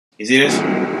You see this?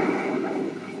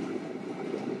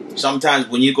 Sometimes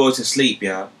when you go to sleep,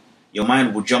 yeah, your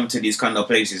mind will jump to these kind of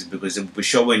places because it will be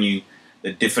showing you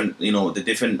the different, you know, the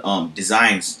different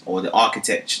designs or the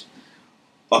architecture.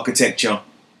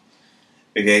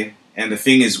 Okay, and the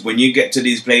thing is, when you get to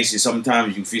these places,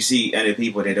 sometimes if you see any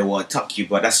people that they will attack you,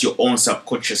 but that's your own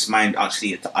subconscious mind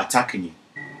actually attacking you.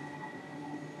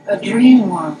 A dream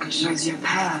walk shows your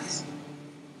path.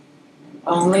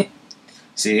 Only.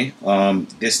 See,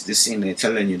 this scene they're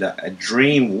telling you that a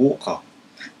dream walker,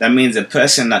 that means a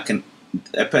person that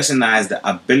has the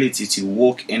ability to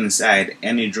walk inside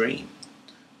any dream.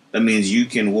 That means you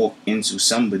can walk into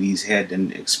somebody's head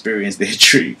and experience their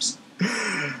dreams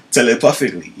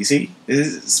telepathically. You see,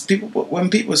 people.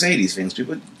 When people say these things,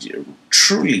 people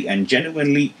truly and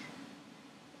genuinely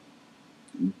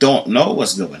don't know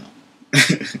what's going on.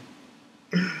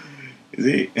 You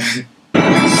see,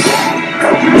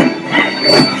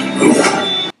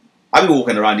 I be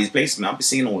walking around these places, man. I be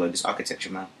seeing all of this architecture,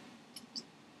 man.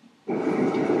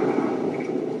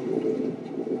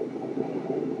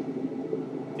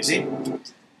 You see?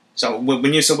 So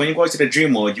when you go to the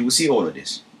dream world, you will see all of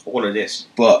this.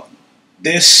 But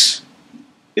this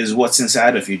is what's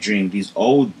inside of your dream. These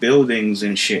old buildings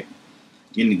and shit.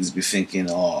 You niggas be thinking,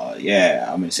 oh yeah,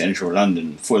 I'm in central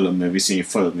London, Fulham, have you seen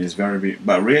Fulham? It's very big.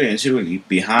 But really and truly,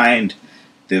 behind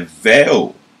the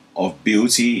veil of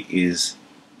beauty is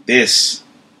this.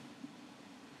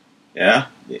 Yeah?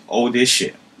 All this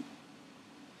shit.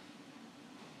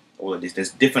 All of this.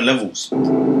 There's different levels.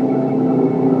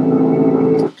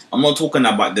 I'm not talking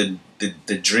about the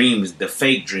dreams, the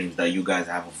fake dreams that you guys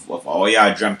have of oh yeah,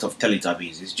 I dreamt of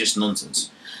Teletubbies. It's just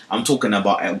nonsense. I'm talking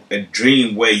about a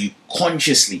dream where you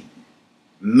consciously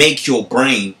make your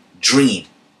brain dream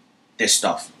this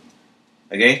stuff.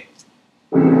 Okay?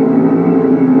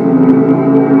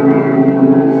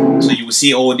 So you will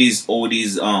see all these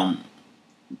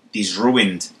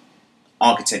ruined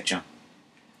architecture.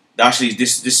 Actually,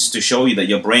 this is to show you that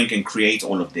your brain can create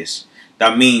all of this.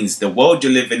 That means the world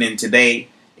you're living in today,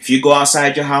 if you go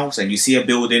outside your house and you see a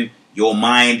building, your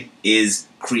mind is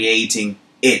creating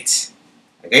it.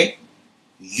 Okay?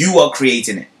 You are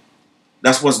creating it.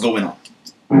 That's what's going on.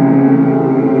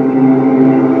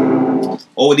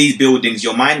 All these buildings,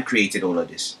 your mind created all of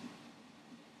this.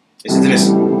 Listen to this.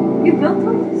 You built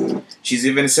all this? She's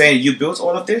even saying, you built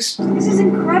all of this? This is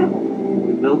incredible.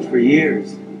 We built for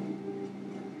years.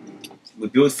 We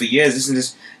built for years. Listen to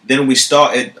this. Then we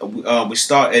started on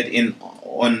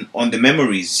the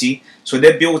memories, see? So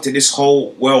they built this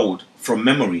whole world from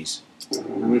memories.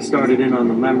 And we started in on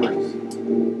the memories.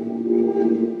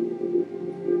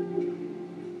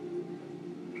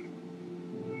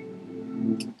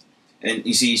 And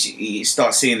you see, you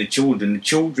start seeing the children. The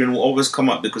children will always come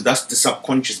up because that's the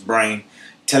subconscious brain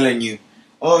telling you,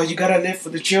 oh, you gotta live for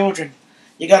the children.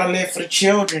 You gotta live for the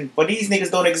children. But these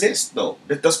niggas don't exist, though.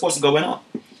 That's what's going on.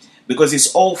 Because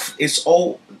it's all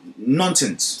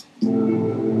nonsense.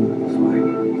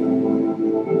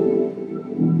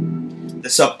 The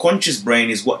subconscious brain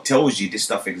is what tells you this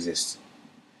stuff exists.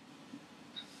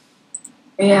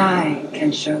 AI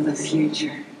can show the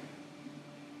future.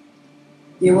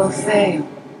 You will fail,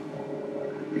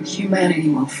 and humanity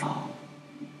will fall.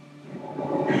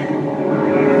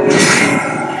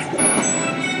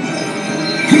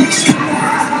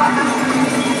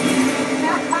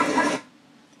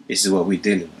 This is what we're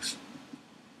dealing with.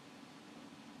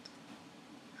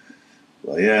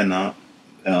 Well, yeah, no.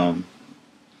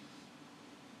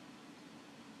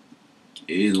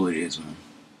 It is what it is, man.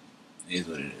 It is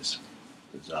what it is.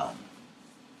 It's, I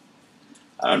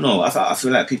don't know. I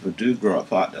feel like people do grow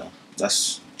apart, though.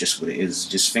 That's just what it is.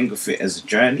 Just think of it as a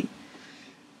journey.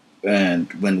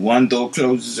 And when one door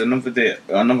closes, another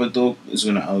door is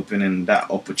going to open, and that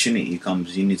opportunity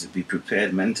comes. You need to be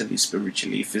prepared mentally,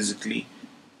 spiritually, physically,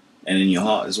 and in your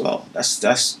heart as well.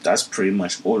 That's pretty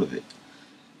much all of it.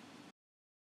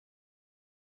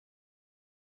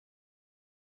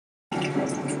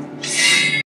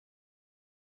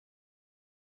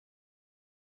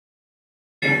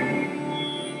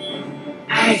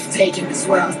 I've taken this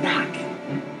world back.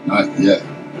 Not yet.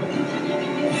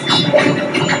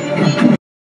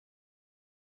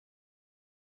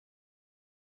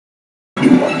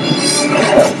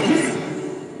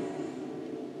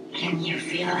 Can you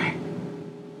feel it?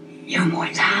 Your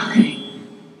mortality,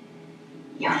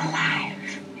 your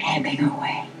life ebbing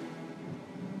away.